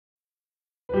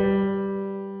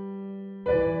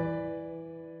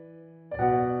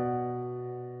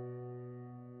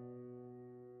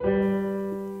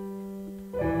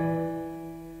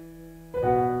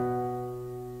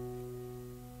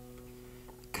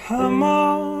Come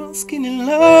on, skinny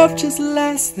love, just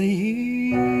last the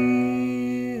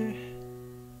year.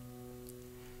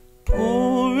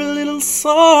 Pour a little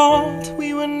salt,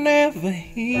 we were never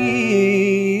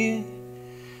here.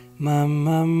 My,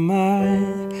 my, my,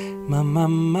 my, my, my,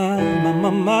 my, my,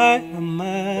 my, my,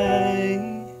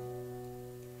 my.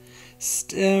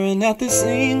 Staring at this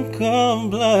ink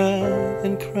of blood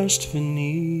and crushed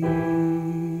veneer.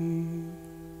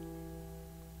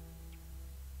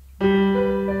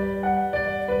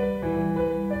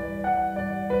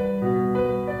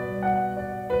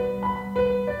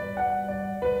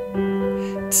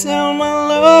 Tell my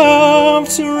love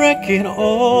to wreck it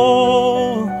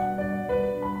all.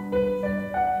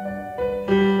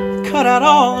 Cut out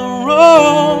all the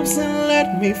ropes and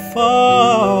let me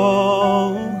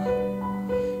fall.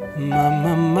 My,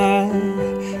 my, my,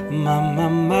 my, my, my,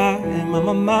 my,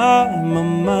 my, my, my,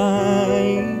 my.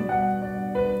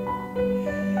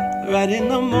 Right in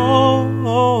the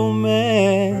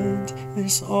moment,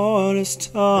 this order's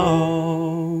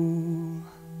told.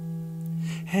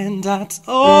 And I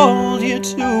told you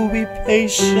to be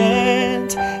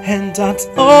patient, and I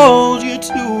told you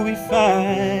to be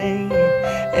fine,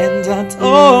 and I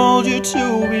told you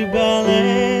to be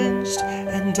balanced,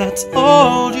 and I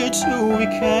told you to be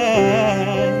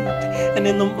kind. And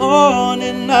in the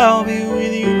morning I'll be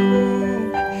with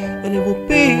you, but it will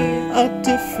be a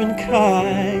different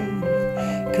kind.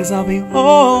 'Cause I'll be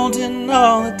holding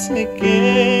all the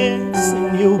tickets,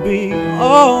 and you'll be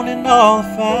owning all the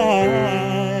fights.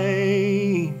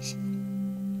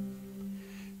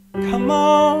 Come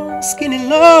on, skinny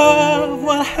love,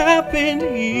 what happened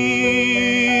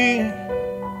here?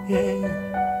 Yeah.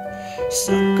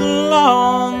 Circle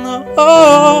on the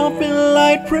open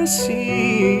light proceeds.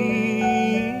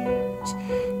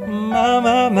 My,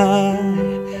 my, my,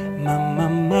 my, my, my,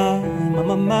 my,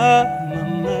 my, my,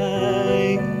 my.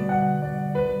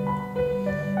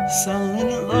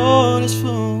 Silent Lord is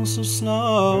full, so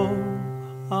slow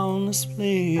on the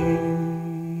split.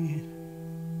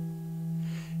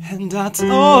 And I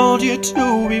told you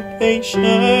to be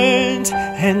patient,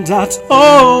 and I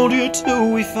told you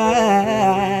to be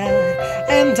fine,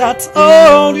 and I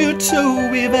told you to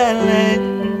be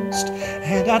balanced,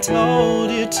 and I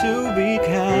told you to be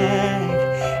kind.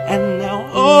 And now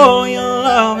all your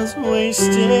love is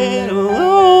wasted.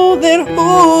 Oh, then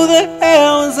who the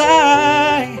hell is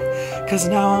I? 'Cause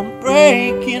now I'm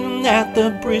breaking at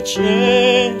the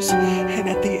bridges, and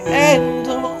at the end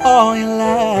of all your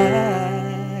lies,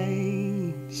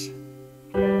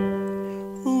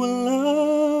 who will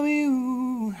love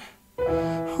you?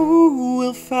 Who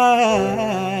will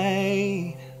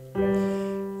fight?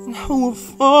 And who will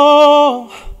fall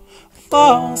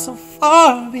so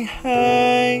far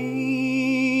behind?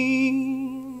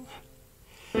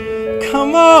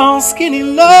 Come on, skinny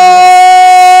love.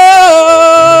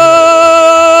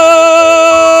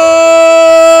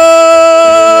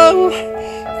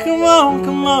 Come on,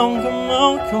 come on, come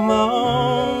on, come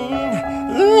on.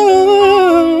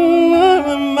 Ooh,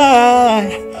 my, my,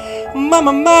 my,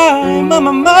 my, my,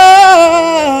 my, my.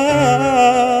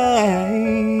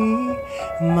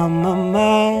 Mama,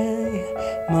 my,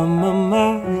 mama,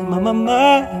 my, mama,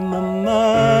 my, mama,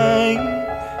 my.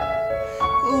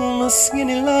 Oh, my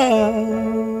skinny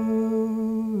love.